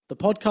the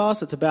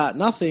podcast that's about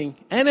nothing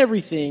and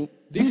everything.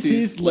 This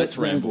is Let's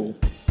Ramble.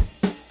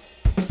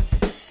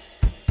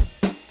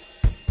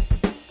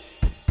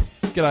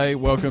 G'day,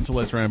 welcome to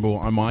Let's Ramble.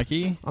 I'm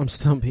Mikey. I'm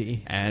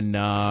Stumpy. And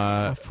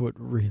My foot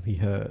really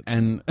hurts.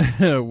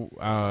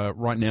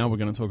 right now we're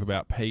going to talk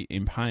about Pete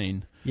in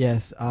pain.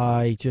 Yes,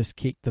 I just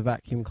kicked the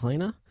vacuum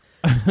cleaner.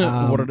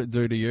 What did it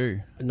do to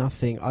you?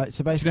 Nothing.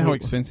 So Do basically, you know how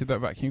expensive that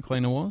vacuum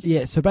cleaner was?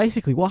 Yeah. So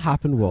basically, what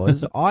happened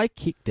was I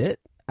kicked it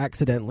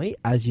accidentally,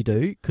 as you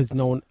do, because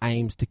no one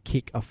aims to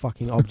kick a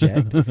fucking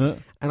object.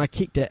 And I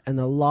kicked it, and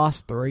the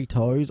last 3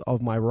 toes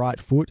of my right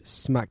foot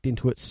smacked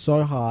into it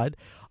so hard,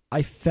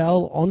 I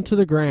fell onto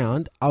the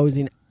ground. I was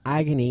in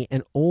agony,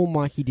 and all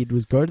Mikey did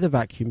was go to the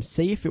vacuum,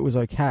 see if it was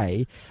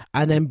okay,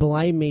 and then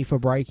blame me for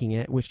breaking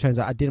it, which turns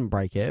out I didn't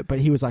break it. But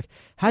he was like,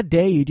 how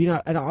dare you? Do you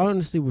know? And I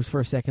honestly was for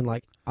a second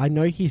like, I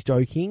know he's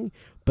joking,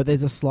 but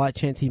there's a slight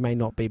chance he may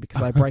not be,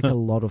 because I break a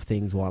lot of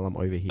things while I'm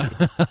over here.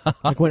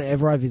 Like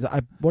whenever I visit,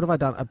 what have I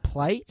done? A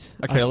plate?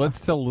 Okay,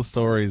 let's tell the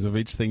stories of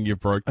each thing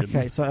you've broken.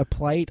 Okay, so a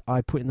plate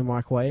I put in the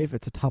microwave.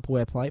 It's a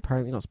Tupperware plate.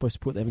 Apparently not supposed to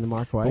put them in the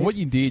microwave. But what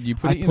you did, you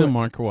put it in the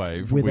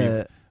microwave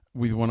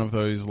with one of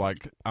those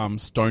like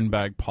stone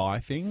bag pie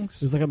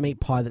things. It was like a meat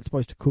pie that's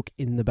supposed to cook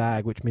in the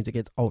bag, which means it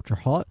gets ultra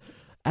hot.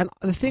 And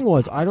the thing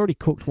was, I'd already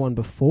cooked one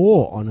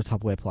before on a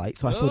Tupperware plate,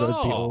 so I thought it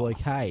would be all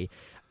okay.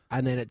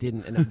 And then it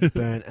didn't, and it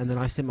burnt. And then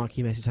I sent Mikey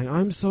a message saying,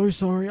 I'm so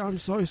sorry, I'm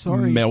so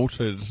sorry.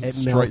 Melted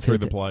straight through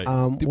the plate.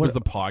 Was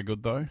the pie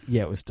good, though?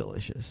 Yeah, it was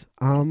delicious.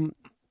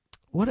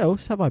 What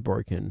else have I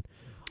broken?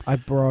 I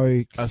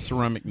broke a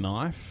ceramic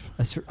knife.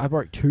 I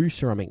broke 2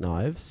 ceramic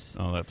knives.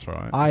 Oh, that's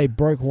right. I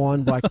broke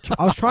one by...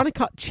 I was trying to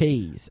cut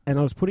cheese, and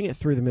I was putting it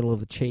through the middle of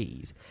the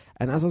cheese.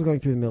 And as I was going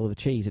through the middle of the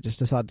cheese, it just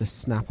decided to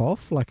snap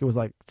off. Like, it was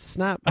like,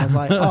 snap. I was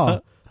like,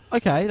 oh,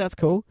 okay, that's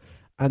cool.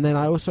 And then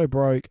I also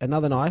broke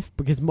another knife,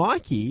 because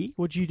Mikey,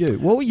 what'd you do?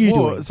 What were you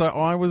doing? So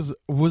I was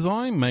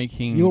I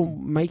making... You were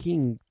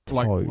making toast.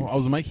 Like, I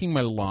was making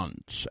my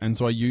lunch, and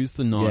so I used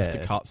the knife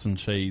to cut some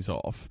cheese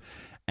off.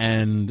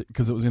 And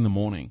because it was in the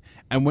morning.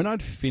 And when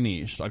I'd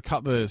finished, I'd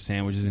cut the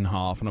sandwiches in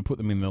half and I put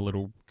them in the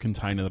little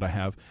container that I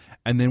have.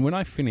 And then when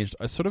I finished,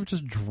 I sort of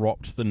just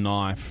dropped the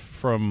knife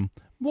from,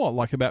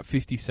 like about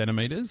 50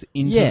 centimetres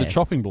into the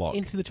chopping block.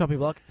 Into the chopping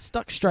block.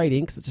 Stuck straight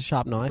in because it's a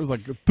sharp knife. It was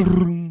like...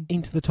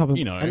 into the chopping block.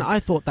 You know. And I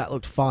thought that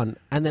looked fun.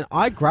 And then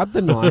I grabbed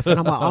the knife and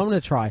I'm like, I'm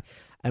going to try.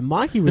 And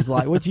Mikey was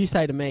like, what'd you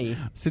say to me?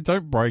 I said,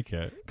 don't break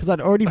it. Because I'd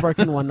already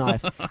broken one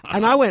knife.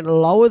 And I went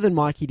lower than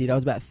Mikey did. I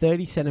was about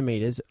 30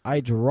 centimetres.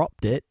 I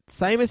dropped it,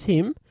 same as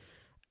him,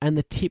 and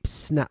the tip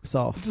snaps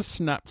off. It just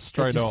snapped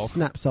straight off.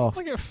 Snaps off.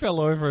 Like it fell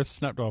over and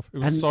snapped off. It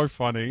was so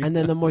funny. And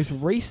then the most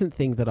recent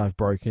thing that I've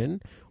broken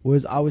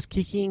was I was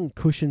kicking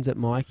cushions at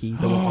Mikey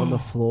that were on the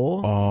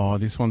floor. Oh,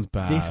 this one's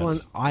bad. This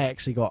one, I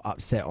actually got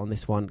upset on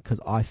this one because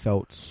I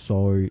felt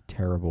so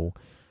terrible.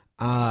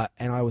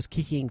 And I was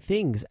kicking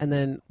things, and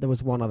then there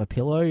was one other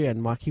pillow,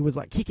 and Mikey was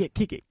like, kick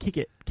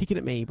it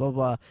at me, blah,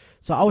 blah.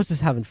 So I was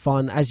just having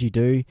fun, as you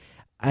do,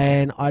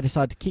 and I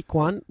decided to kick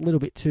one a little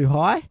bit too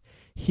high,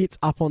 hits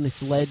up on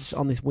this ledge,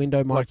 on this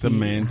window Mikey like the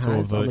mantle,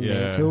 has on the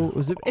mantle.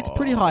 It's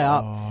pretty high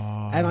up,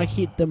 and I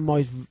hit the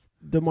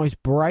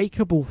most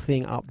breakable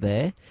thing up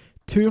there,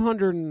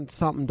 $200 and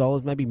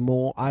something, maybe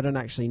more, I don't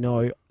actually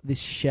know, this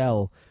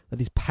shell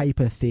that is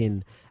paper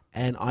thin.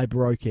 And I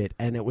broke it,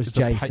 and it was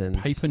Jason's.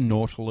 A paper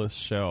Nautilus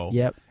shell.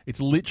 Yep. It's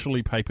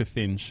literally paper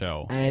thin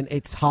shell. And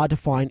it's hard to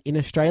find in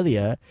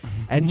Australia.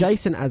 And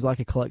Jason, as like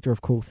a collector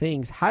of cool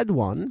things, had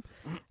one.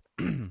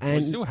 And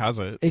it still has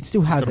it. It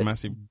still has got it. A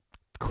massive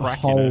crack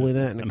hole in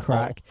it and a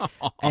crack.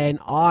 And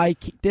I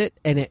kicked it,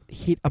 and it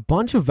hit a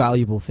bunch of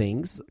valuable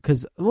things.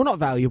 Because, well, not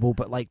valuable,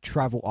 but like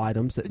travel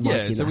items that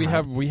Mikey so we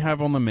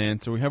have on the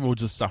mantle, we have all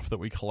just stuff that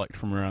we collect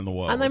from around the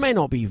world. And they may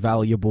not be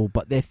valuable,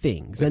 but they're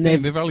things. They're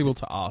valuable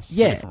to us for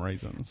different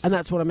reasons. And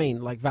that's what I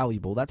mean, like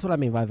valuable. That's what I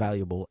mean by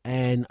valuable.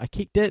 And I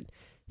kicked it,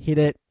 hit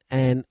it,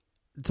 and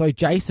so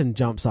Jason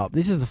jumps up.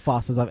 This is the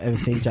fastest I've ever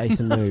seen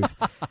Jason move.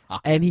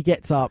 And he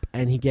gets up,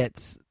 and he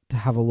gets to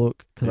have a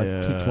look, because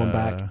I kicked one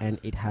back, and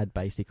it had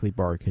basically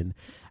broken.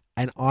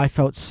 And I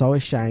felt so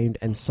ashamed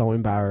and so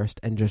embarrassed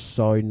and just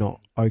so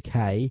not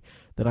okay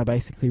that I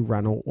basically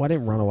I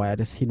didn't run away, I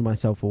just hid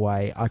myself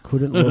away. I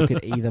couldn't look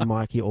at either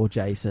Mikey or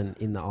Jason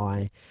in the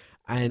eye,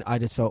 and I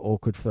just felt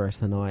awkward for the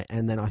rest of the night.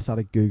 And then I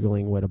started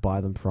Googling where to buy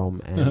them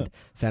from and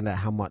found out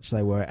how much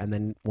they were, and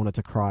then wanted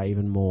to cry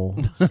even more.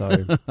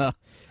 So...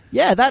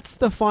 Yeah, that's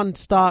the fun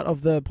start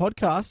of the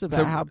podcast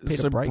about how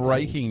Peter breaks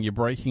things. You're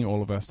breaking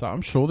all of our stuff.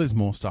 I'm sure there's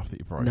more stuff that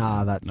you're breaking.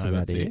 Nah, that's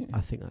it.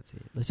 I think that's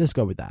it. Let's just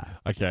go with that.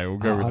 Okay, we'll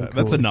go with that.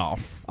 Cool. That's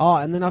enough. Oh,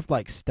 and then I've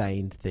like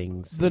stained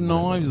things. The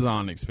knives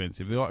aren't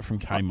expensive. They're like from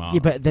Kmart.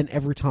 Yeah, but then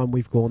every time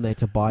we've gone there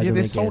to buy them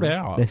they're again, sold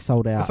out. They're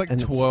sold out. It's like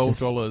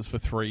 $12 for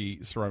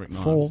 3 ceramic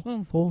knives.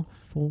 Four.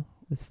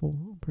 There's 4.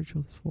 I'm pretty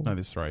sure there's 4. No,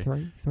 there's 3.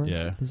 3?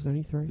 Yeah. There's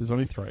only 3. There's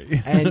only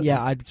 3. And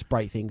yeah, I just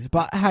break things.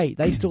 But hey,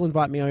 they still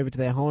invite me over to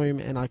their home,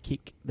 and I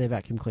kick their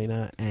vacuum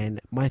cleaner, and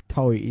my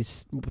toe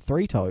is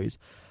 3 toes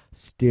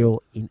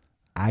still in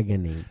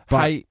agony.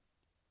 But, hey,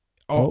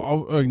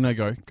 no,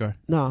 go.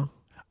 No.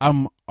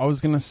 I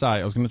was going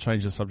to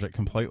change the subject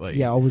completely.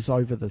 Yeah, I was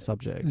over the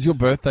subject. It was your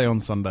birthday on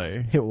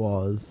Sunday. It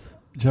was.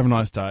 Did you have a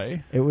nice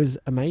day? It was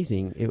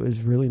amazing. It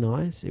was really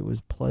nice. It was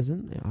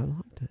pleasant. Yeah, I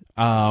liked it.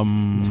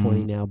 I'm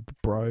 20 now,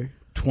 bro.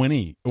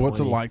 20. What's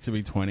it 20. like to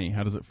be 20?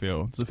 How does it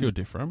feel? Does it feel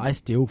different? I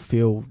still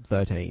feel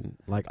 13.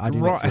 Like, I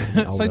didn't feel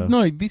any older. So,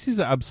 no, this is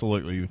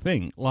absolutely the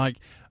thing. Like,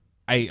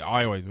 I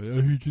always,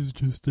 age is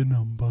just a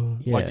number.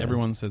 Yeah. Like,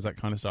 everyone says that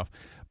kind of stuff.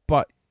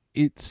 But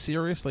it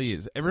seriously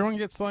is. Everyone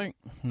gets like,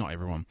 not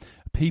everyone.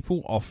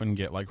 People often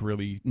get like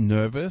really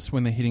nervous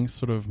when they're hitting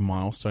sort of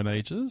milestone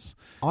ages.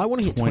 I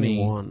want to hit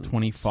 21.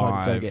 25. So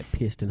I go get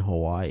pissed in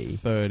Hawaii.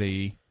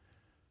 30,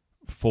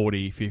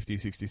 40, 50,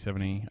 60,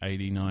 70,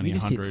 80, 90, You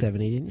just 100. hit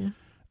 70, didn't you?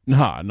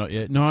 No, not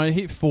yet. No, I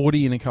hit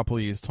 40 in a couple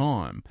of years'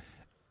 time.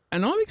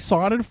 And I'm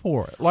excited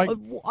for it. Like,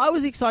 I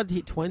was excited to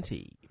hit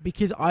 20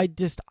 because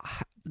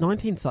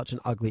 19 is such an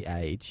ugly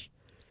age.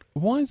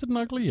 why is it an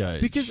ugly age?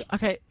 Because,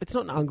 okay, it's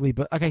not an ugly,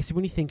 but, okay, so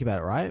when you think about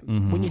it, right?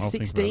 When you're I'll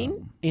think about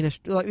 16,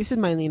 like this is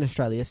mainly in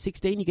Australia,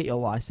 16 you get your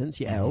license,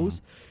 your L's.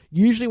 Mm-hmm.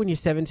 Usually when you're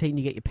 17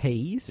 you get your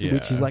P's,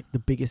 which is Yeah. like the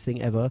biggest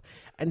thing ever.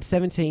 And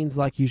 17's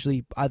like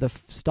usually either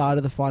start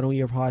of the final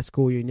year of high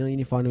school, you're nearly in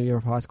your final year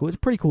of high school. It's a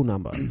pretty cool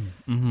number.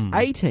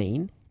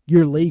 18,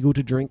 you're legal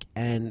to drink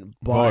and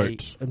buy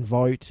and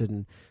vote,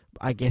 and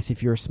I guess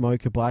if you're a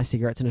smoker, buy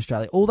cigarettes in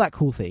Australia. All that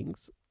cool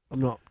things. I'm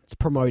not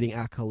promoting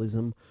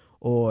alcoholism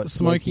or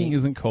Smoking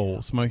isn't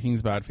cool.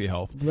 Smoking's bad for your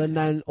health.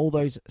 then all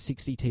those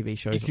 60 TV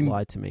shows You have can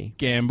lied to me.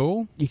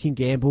 Gamble. You can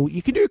gamble.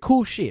 You can do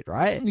cool shit,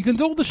 right? You can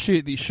do all the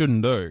shit that you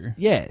shouldn't do.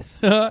 Yes.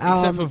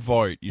 Except for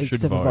vote. You should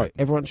Except for vote.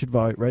 Everyone should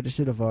vote.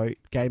 Register to vote.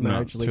 Gay No,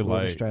 marriage it's too legal in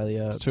late.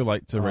 Australia. It's too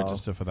late to Oh.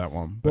 register for that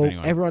one. But Well,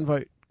 anyway. everyone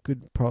vote.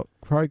 Good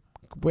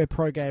we're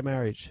pro-gay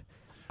marriage.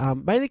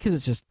 Mainly because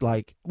it's just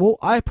like, well,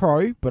 I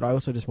pro, but I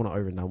also just want it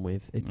over and done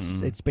with.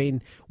 It's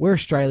been, we're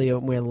Australia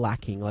and we're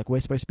lacking. Like,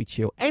 we're supposed to be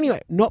chill. Anyway,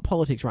 not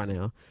politics right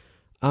now.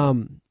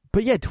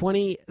 But yeah,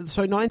 20,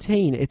 so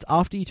 19, it's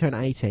after you turn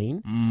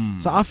 18.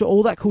 So after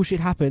all that cool shit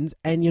happens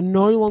and you're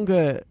no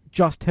longer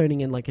just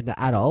turning in like an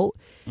adult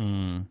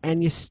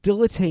and you're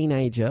still a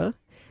teenager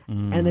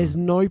and there's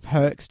no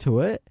perks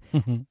to it.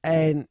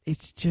 And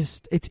it's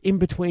just, it's in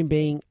between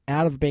being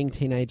out of being a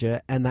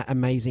teenager and that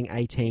amazing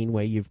 18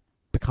 where you've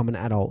become an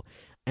adult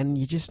and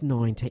you're just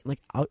 19. Like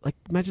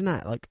imagine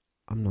that. Like,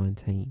 I'm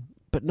 19.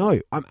 But no,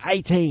 I'm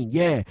 18,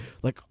 yeah.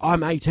 Like,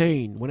 I'm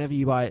 18 whenever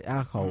you buy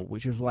alcohol,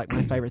 which was, like,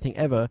 my favourite thing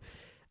ever.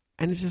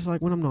 And it's just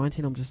like, when I'm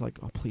 19, I'm just like,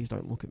 oh, please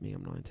don't look at me,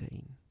 I'm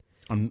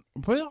 19.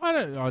 But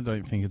I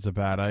don't think it's a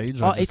bad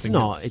age. Oh, it's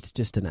not. It's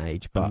just an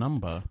age. But a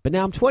number. But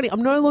now I'm 20.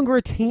 I'm no longer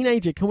a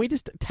teenager. Can we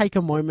just take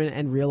a moment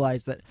and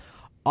realise that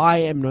I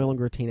am no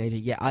longer a teenager?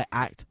 Yeah, I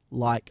act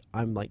like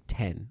I'm, like,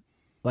 10.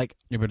 Like,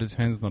 Yeah, but a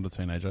 10's not a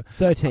teenager.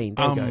 13,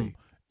 there you go.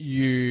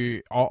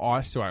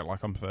 I still act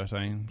like I'm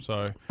 13.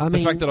 So I the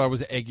mean- fact that I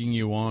was egging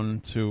you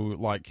on to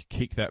like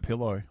kick that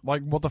pillow,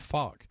 like what the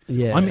fuck?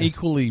 Yeah. I'm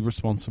equally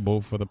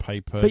responsible for the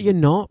paper. But you're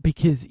not,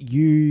 because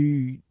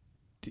you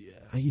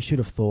should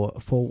have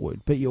thought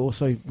forward, but you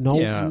also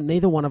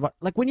neither one of us,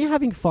 like, when you're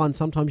having fun,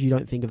 sometimes you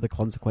don't think of the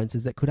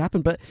consequences that could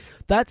happen. But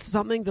that's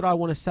something that I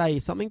want to say.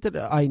 Something that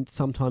I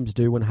sometimes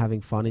do when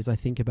having fun is I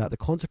think about the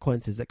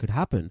consequences that could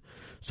happen.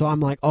 So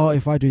I'm like, oh,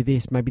 if I do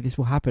this, maybe this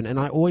will happen, and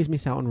I always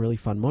miss out on really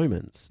fun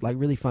moments, like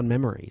really fun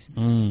memories.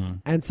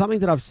 And something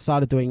that I've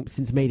started doing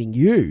since meeting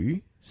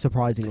you,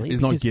 surprisingly,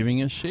 is not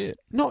giving a shit.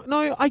 No,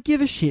 I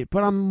give a shit,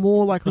 but I'm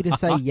more likely to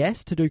say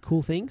yes to do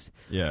cool things.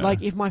 Yeah.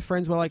 Like, if my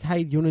friends were like,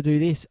 hey, do you want to do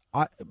this?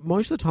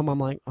 Most of the time I'm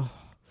like, oh,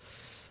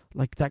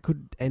 like, that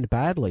could end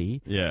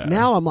badly. Yeah.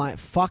 Now I'm like,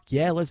 fuck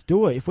yeah, let's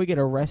do it. If we get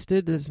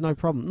arrested, there's no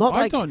problem. Not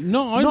I like, don't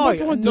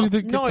want to do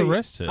that gets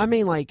arrested. I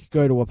mean, like,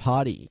 go to a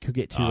party, could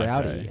get too Okay.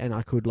 rowdy, and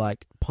I could,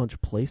 like, punch a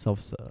police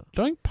officer.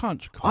 Don't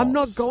punch cops. I'm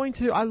not going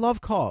to. I love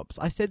cops.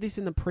 I said this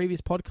in the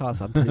previous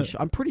podcast,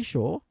 I'm pretty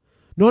sure.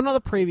 No, not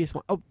the previous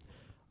one. Oh,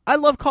 I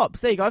love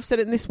cops. There you go. I've said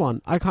it in this one.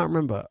 I can't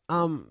remember.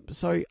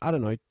 So I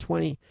don't know.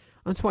 20.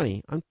 I'm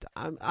 20.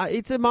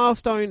 It's a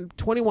milestone.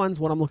 21's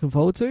what I'm looking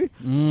forward to.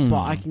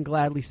 But I can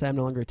gladly say I'm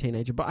no longer a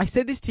teenager. But I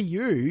said this to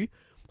you.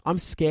 I'm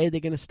scared they're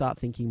going to start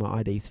thinking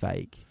my ID's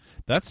fake.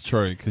 That's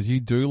true, because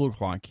you do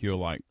look like you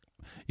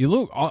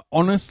look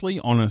honestly,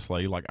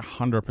 like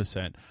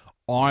 100%.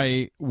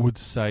 I would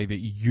say that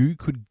you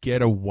could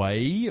get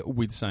away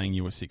with saying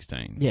you were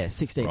 16. Yeah,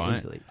 16 right?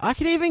 easily. I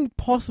could even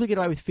possibly get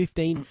away with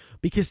 15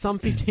 because some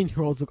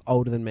 15-year-olds look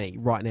older than me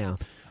right now.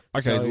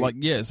 Okay,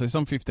 So- so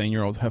some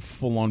 15-year-olds have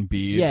full-on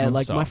beards Yeah, and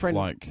like stuff. my friend,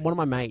 like, one of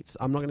my mates,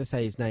 I'm not going to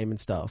say his name and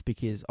stuff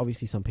because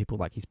obviously some people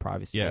like his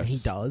privacy, and he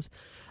Yes. does.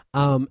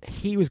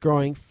 He was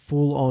growing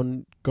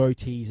full-on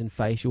goatees and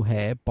facial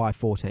hair by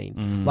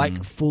 14.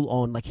 Like,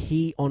 full-on. Like,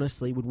 he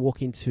honestly would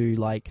walk into,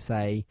 like,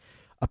 say,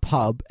 a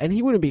pub, and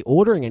he wouldn't be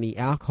ordering any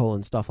alcohol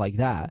and stuff like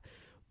that,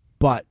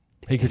 but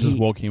he could just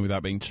walk in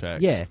without being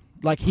checked. yeah.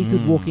 Like, he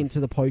could walk into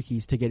the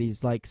pokies to get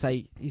his, like,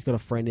 say he's got a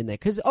friend in there.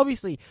 Because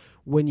obviously,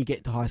 when you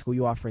get to high school,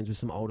 you are friends with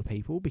some older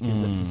people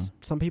because it's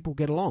just, some people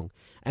get along.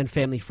 And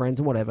family, friends,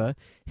 and whatever.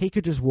 He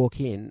could just walk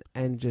in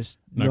and just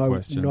no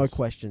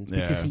questions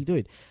because he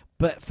did.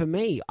 But for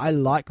me, I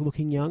like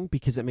looking young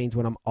because it means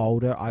when I'm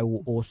older, I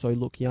will also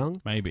look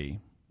young. Maybe.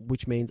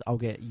 Which means I'll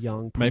get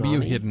young. Maybe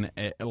you hit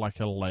like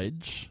a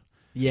ledge.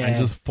 Yeah. And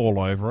just fall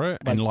over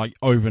it. And like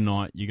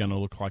overnight, you're going to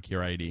look like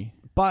you're 80.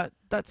 But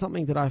that's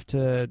something that I have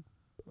to,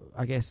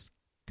 I guess,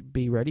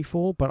 be ready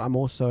for. But I'm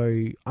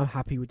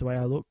happy with the way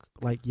I look,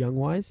 like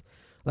young-wise.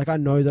 Like, I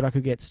know that I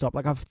could get stopped.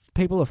 Like,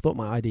 people have thought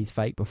my ID's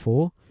fake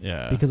before.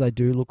 Yeah. Because I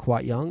do look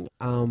quite young.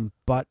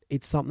 But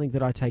it's something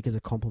that I take as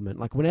a compliment.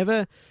 Like,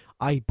 whenever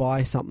I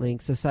buy something,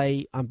 so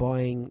say I'm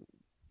buying,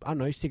 I don't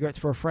know, cigarettes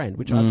for a friend,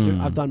 which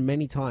I've done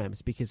many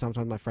times because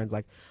sometimes my friend's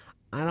like,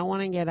 I don't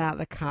want to get out of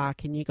the car.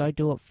 Can you go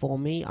do it for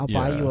me? I'll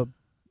buy you a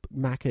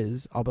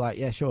Macca's. I'll be like,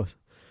 yeah, sure.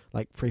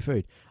 Like, free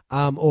food.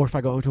 Or if I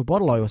go into a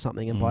bottle or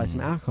something and buy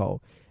some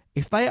alcohol.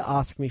 If they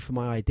ask me for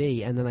my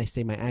ID and then they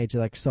see my age,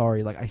 they're like,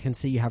 sorry, like, I can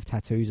see you have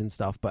tattoos and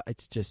stuff, but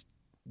it's just,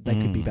 they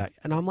could be back.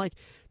 And I'm like,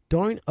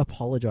 don't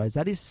apologize.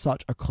 That is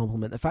such a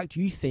compliment. The fact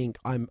you think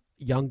I'm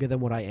younger than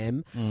what I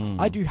am,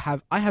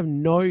 I have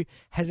no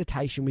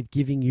hesitation with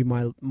giving you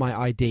my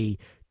ID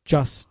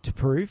just to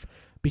prove,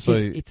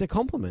 because it's a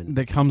compliment.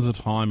 There comes a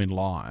time in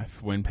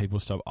life when people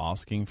stop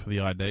asking for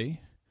the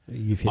ID.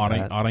 You've hit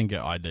that. I don't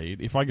get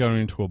ID'd. If I go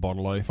into a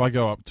bottle, if I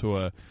go up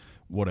to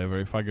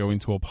if I go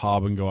into a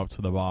pub and go up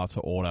to the bar to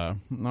order,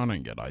 I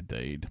don't get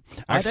ID'd.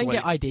 I don't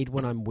get ID'd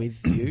when I'm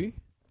with you.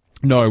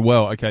 No,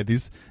 well, okay,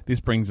 this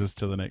brings us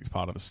to the next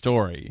part of the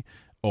story,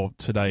 or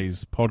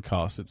today's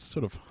podcast. It's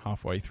sort of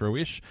halfway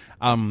through-ish,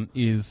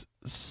 is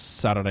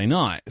Saturday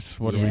night.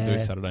 What did we do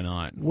Saturday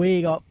night?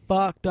 We got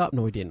fucked up.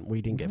 No, we didn't.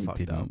 We didn't get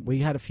fucked up. We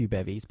had a few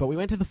bevies, but we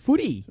went to the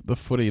footy. The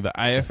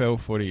AFL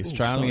footy.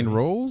 Australian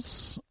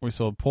rules. We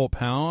saw Port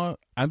Power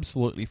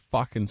absolutely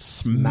fucking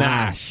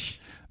smash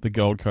the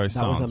Gold Coast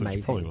Suns,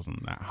 which probably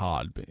wasn't that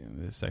hard, but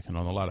they're second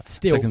on the ladder.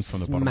 Still second from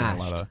the bottom of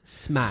the ladder.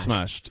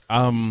 Smashed.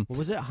 What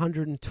was it,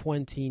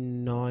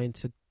 129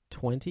 to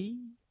 20?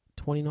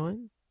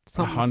 29?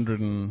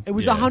 It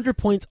was 100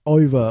 points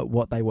over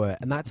what they were,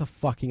 and that's a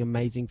fucking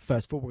amazing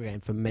first football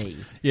game for me.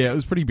 Yeah, it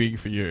was pretty big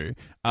for you.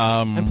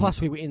 And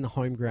plus, we were in the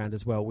home ground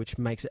as well, which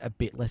makes it a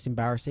bit less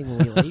embarrassing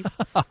when we leave.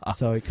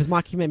 So, because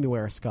Mikey made me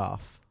wear a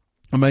scarf.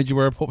 I made you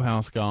wear a Port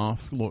Power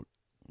scarf. Look,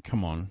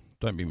 come on,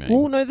 don't be mean.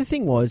 Well, no, the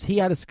thing was, he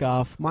had a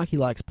scarf. Mikey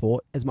likes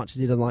Port as much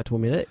as he doesn't like to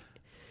admit it.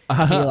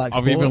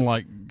 I've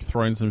even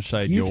thrown some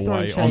shade your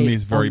way on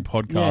this very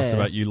podcast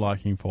about you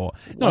liking Port.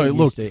 No,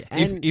 look,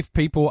 if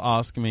people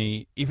ask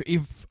me,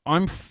 if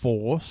I'm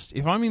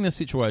in a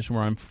situation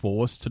where I'm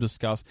forced to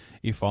discuss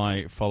if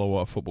I follow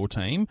a football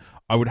team,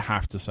 I would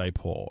have to say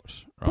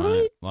Port,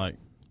 right? Like,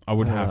 I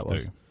would have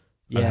to.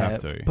 Yeah, I'd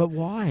have to. But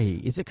why?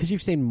 Is it because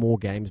you've seen more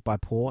games by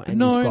Port? And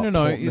No.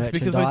 Port it's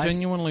because I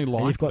genuinely like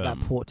them. You've got that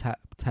Port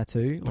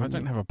tattoo. I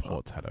don't have a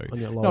Port tattoo. On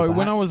your lower back.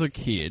 When I was a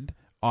kid,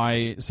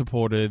 I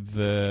supported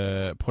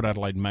the Port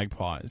Adelaide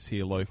Magpies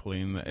here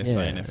locally in the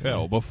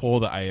SANFL before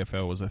the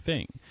AFL was a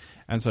thing.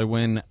 And so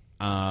when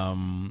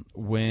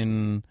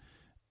when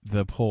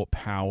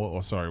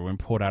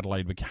Port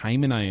Adelaide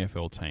became an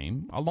AFL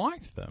team, I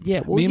liked them.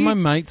 Yeah, well, me and my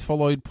mates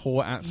followed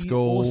Port at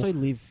school. You also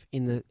live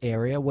in the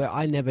area where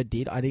I never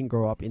did. I didn't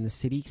grow up in the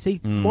city.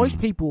 See, most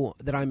people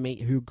that I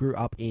meet who grew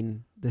up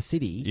in the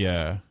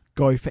city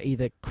go for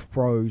either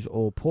Crows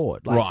or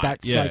Port. Like,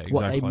 that's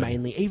what they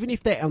mainly... Even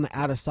if they're on the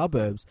outer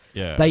suburbs,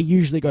 they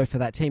usually go for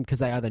that team because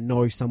they either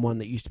know someone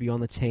that used to be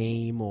on the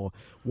team or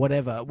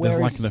whatever. There's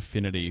like an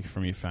affinity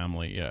from your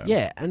family,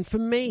 Yeah, and for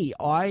me,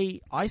 I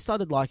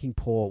started liking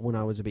Port when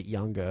I was a bit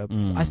younger.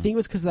 I think it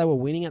was because they were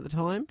winning at the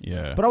time.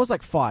 Yeah. But I was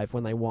like 5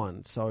 when they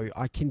won, so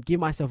I can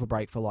give myself a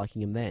break for liking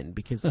them then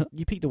because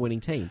you picked a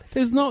winning team.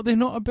 They're not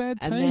a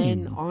bad team.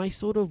 And then I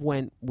sort of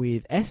went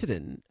with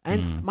Essendon,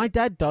 and my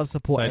dad does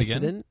support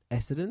Essendon.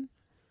 Essendon.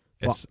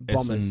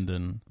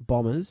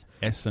 Bombers.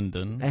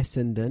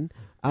 Essendon.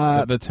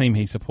 The team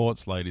he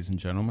supports, ladies and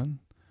gentlemen,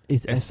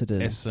 is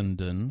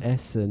Essendon.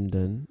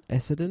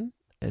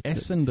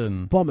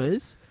 Essendon.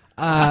 Bombers.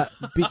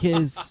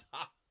 Because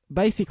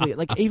basically,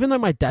 like, even though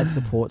my dad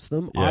supports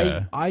them,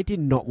 I did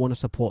not want to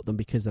support them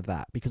because of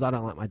that. Because I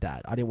don't like my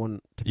dad. I didn't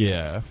want to.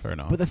 Yeah, fair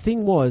enough. But the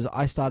thing was,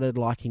 I started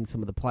liking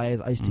some of the players.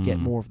 I used to get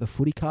more of the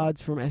footy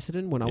cards from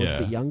Essendon when I was a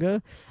bit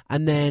younger,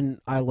 and then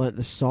I learnt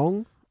the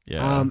song.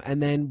 Yeah.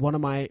 And then one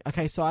of my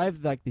so I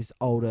have like this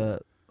older.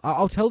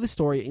 I'll tell this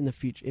story in the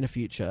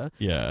future.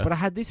 Yeah. But I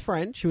had this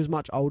friend. She was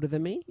much older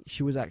than me.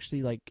 She was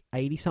actually like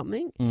 80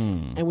 something,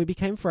 and we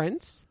became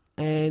friends.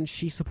 And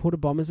she supported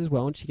Bombers as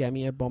well, and she gave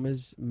me a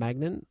Bombers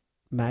magnet.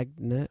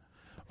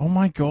 Oh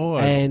my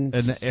god! And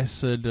an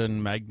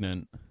Essendon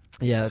magnet.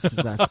 Yeah,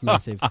 that's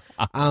massive.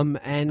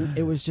 And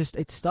it was just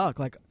it stuck.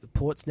 Like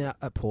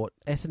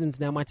Essendon's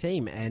now my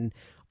team, and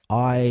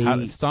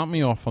start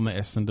me off on the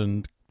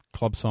Essendon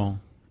club song.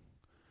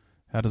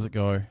 How does it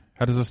go?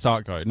 How does the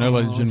start go? No,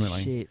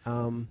 legitimately. Shit.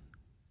 Can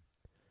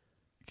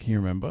Can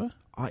you remember?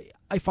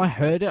 If I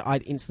heard it,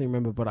 I'd instantly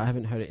remember, but I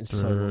haven't heard it in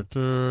so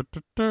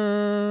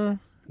long.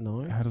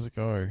 No. How does it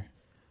go?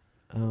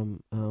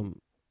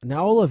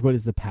 Now all I've got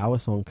is the Power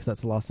song because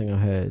that's the last thing I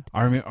heard.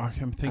 I remember.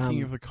 I'm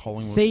thinking of the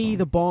Collingwood See song.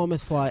 the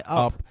Bombers fly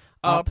up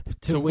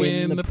to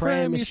win the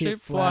premiership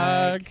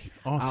flag.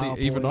 Oh,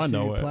 see, even I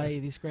know it. Play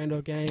this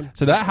grand game.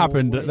 So that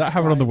happened. That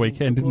happened on the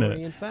weekend, didn't it?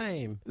 And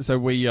fame. So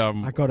we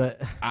I got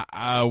it.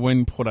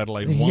 When Port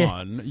Adelaide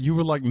won, you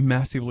were like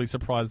massively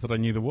surprised that I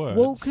knew the words.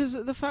 Well, because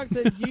the fact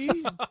that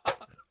you.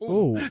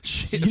 Oh,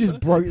 shit! You just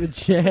broke the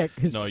chair.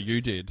 No,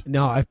 you did.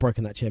 No, I've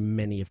broken that chair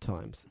many of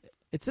times.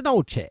 It's an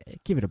old chair.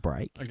 Give it a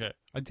break. Okay,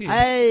 I did.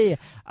 Hey,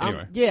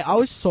 anyway. Yeah, I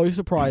was so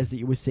surprised that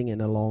you were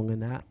singing along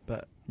and that,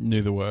 but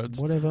knew the words.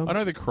 Whatever. I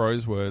know the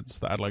Crows words,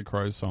 the Adelaide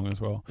Crows song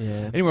as well.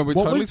 Yeah. Anyway, we're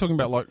totally talking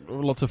about like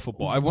lots of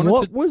football.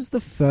 What was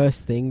the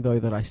first thing though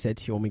that I said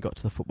to you when we got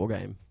to the football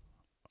game?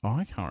 Oh,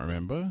 I can't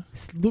remember.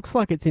 It looks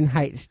like it's in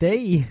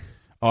HD.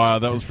 Oh,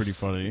 that was pretty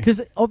funny. Because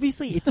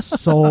obviously it's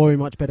so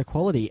much better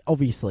quality,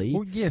 obviously.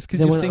 Well, yes, because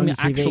you're seeing the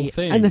actual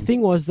thing. And the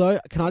thing was, though,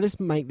 can I just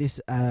make this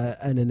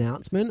an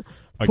announcement?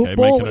 Okay,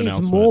 Football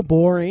is more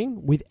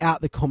boring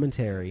without the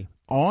commentary.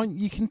 Oh,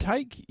 you could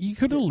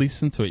have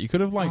listened to it. You could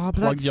have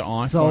plugged your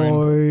iPhone.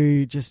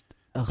 So just...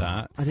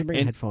 that. I didn't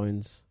bring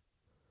headphones.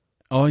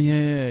 Oh,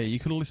 yeah, you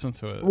could have listened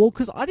to it. Well,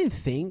 because I didn't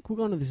think we're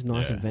going to this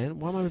nice event.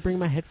 Why am I bringing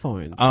my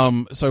headphones?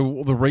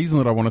 So the reason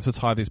that I wanted to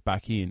tie this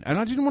back in, and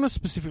I didn't want to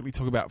specifically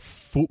talk about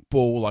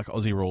football, like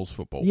Aussie rules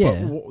football.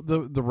 Yeah.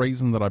 But the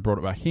reason that I brought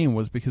it back in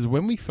was because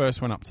when we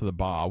first went up to the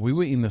bar, we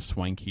were in the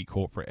swanky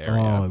corporate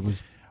area. Oh, it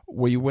was...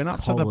 We went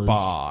up to the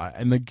bar,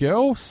 and the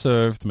girl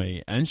served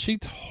me, and she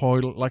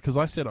totally... Like, because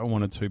I said I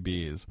wanted 2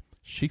 beers,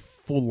 she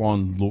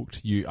full-on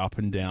looked you up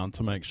and down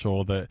to make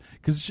sure that...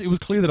 Because it was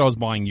clear that I was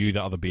buying you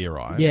the other beer,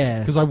 right? Yeah.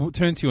 Because I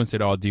turned to you and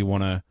said, do you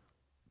want a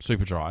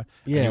super dry?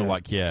 Yeah. And you were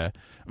like, yeah.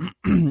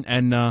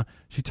 And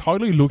she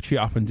totally looked you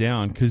up and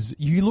down because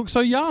you look so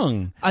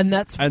young. And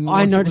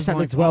I noticed that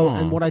as well.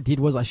 And what I did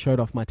was I showed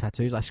off my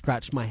tattoos. I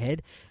scratched my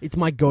head. It's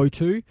my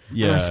go-to.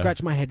 Yeah. And I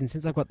scratched my head. And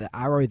since I've got the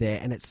arrow there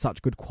and it's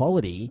such good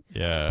quality,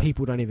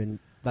 people don't even...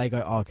 They go,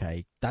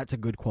 okay, that's a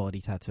good quality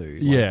tattoo.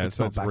 Like,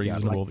 so it's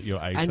reasonable that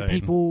you're 18. And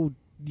people...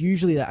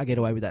 Usually I get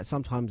away with that.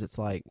 Sometimes it's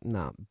like,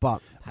 nah.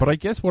 But I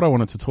guess what I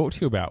wanted to talk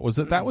to you about was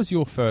that was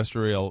your first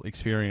real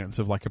experience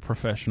of like a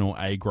professional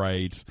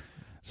A-grade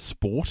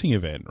sporting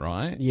event,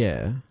 right?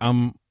 Yeah.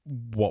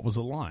 What was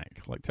it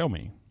like? Like, tell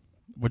me.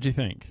 What do you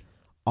think?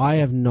 I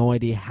have no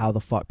idea how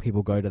the fuck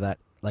people go to that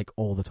like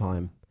all the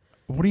time.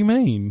 What do you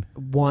mean?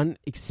 1,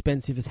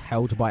 expensive as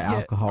hell to buy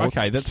alcohol.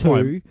 Okay, that's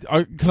 2,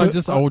 fine.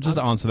 I will just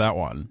answer that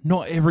one.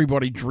 Not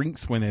everybody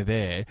drinks when they're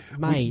there.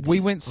 Mate. We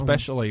went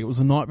specially. It was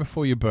the night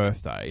before your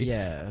birthday.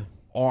 Yeah.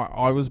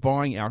 I was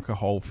buying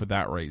alcohol for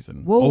that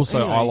reason. Well, also,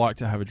 anyway. I like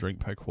to have a drink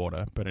per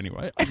quarter. But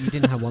anyway. You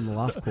didn't have one the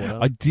last quarter.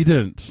 I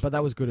didn't. But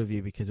that was good of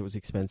you because it was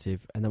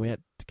expensive. And then we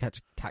had to catch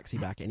a taxi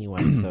back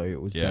anyway, so it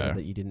was better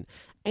that you didn't.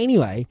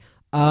 Anyway,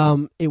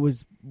 it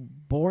was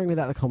boring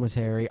without the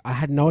commentary. I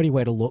had no idea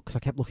where to look because I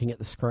kept looking at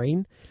the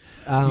screen.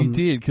 You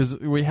did, because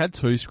we had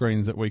 2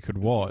 screens that we could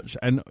watch,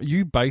 and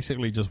you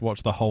basically just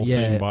watched the whole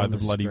thing by the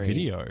bloody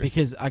video.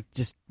 Because I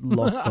just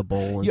lost the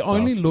ball and You stuff.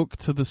 only look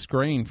to the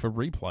screen for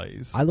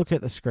replays. I look at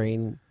the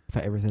screen for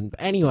everything.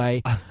 But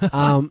anyway,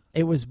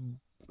 it was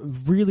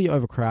really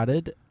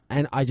overcrowded,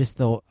 and I just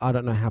thought, I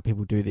don't know how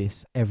people do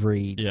this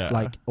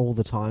all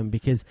the time,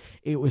 because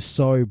it was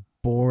so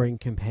boring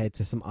compared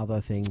to some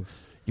other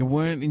things. You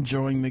weren't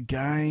enjoying the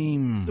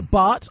game.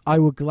 But I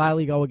would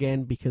gladly go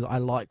again because I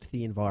liked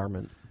the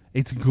environment.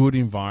 It's a good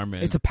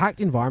environment. It's a packed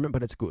environment,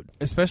 but it's good.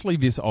 Especially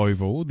this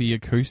oval. The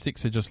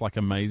acoustics are just like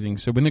amazing.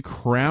 So when the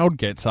crowd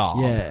gets up,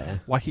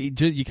 like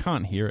you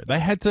can't hear it. They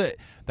had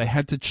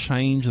to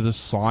change the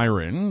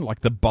siren,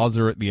 like the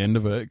buzzer at the end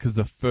of it, because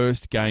the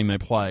first game they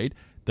played,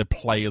 the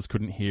players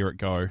couldn't hear it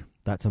go.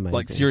 That's amazing.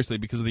 Like seriously,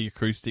 because of the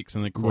acoustics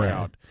and the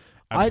crowd.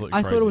 Yeah.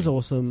 I thought it was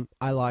awesome.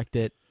 I liked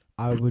it.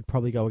 I would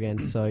probably go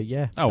again. So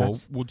yeah. Oh well,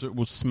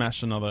 we'll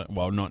smash another.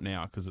 Well, not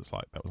now because it's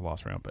like that was the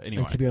last round. But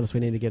anyway, and to be honest, we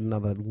need to get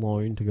another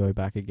loan to go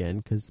back again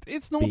because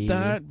it's not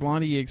that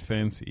bloody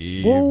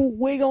expensive. Well,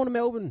 we're going to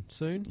Melbourne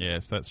soon.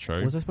 Yes, that's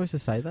true. Was I supposed to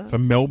say that for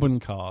Melbourne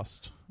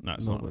Cast? No,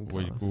 it's Melbourne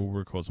not. We'll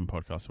record some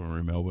podcasts when we're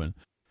in Melbourne.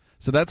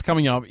 So that's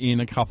coming up in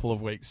a couple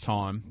of weeks'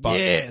 time. But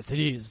yes, it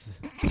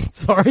is.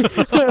 Sorry.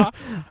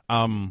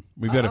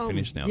 We better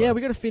finish now. Yeah,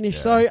 we got to finish.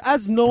 Yeah. So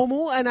as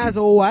normal and as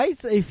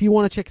always, if you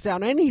want to check us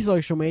out on any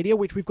social media,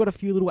 which we've got a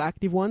few little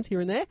active ones here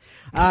and there,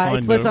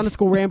 it's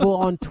Let's_Ramble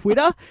on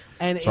Twitter.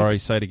 And sorry,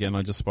 say it again.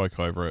 I just spoke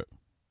over it.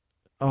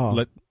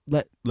 Oh,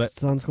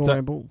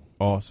 Let's_Ramble.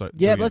 Oh, sorry.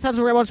 Yeah, Let's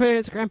Ramble on Twitter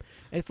and Instagram.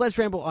 It's Let's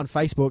Ramble on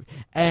Facebook,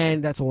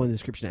 and that's all in the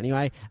description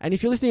anyway. And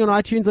if you're listening on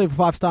iTunes, leave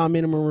a 5-star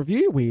minimum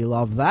review. We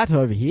love that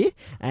over here.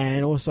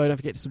 And also, don't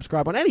forget to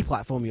subscribe on any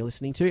platform you're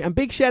listening to. And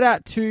big shout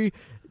out to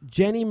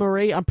Jenny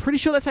Marie. I'm pretty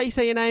sure that's how you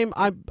say your name.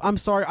 I'm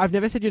sorry. I've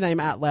never said your name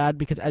out loud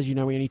because, as you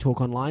know, we only talk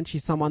online.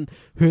 She's someone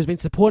who has been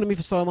supporting me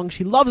for so long.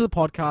 She loves the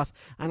podcast.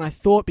 And I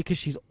thought because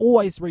she's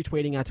always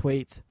retweeting our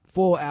tweets,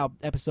 for our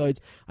episodes,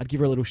 I'd give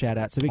her a little shout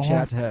out. So big shout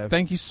out to her.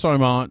 Thank you so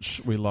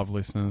much. We love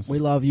listeners. We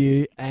love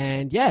you.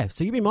 And yeah,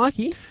 so you've been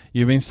Mikey.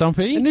 You've been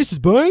Stumpy. And this has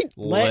been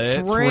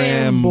Let's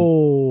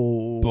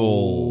Ramble.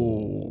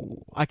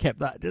 I kept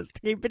that just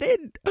to keep it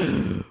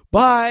in.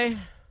 Bye.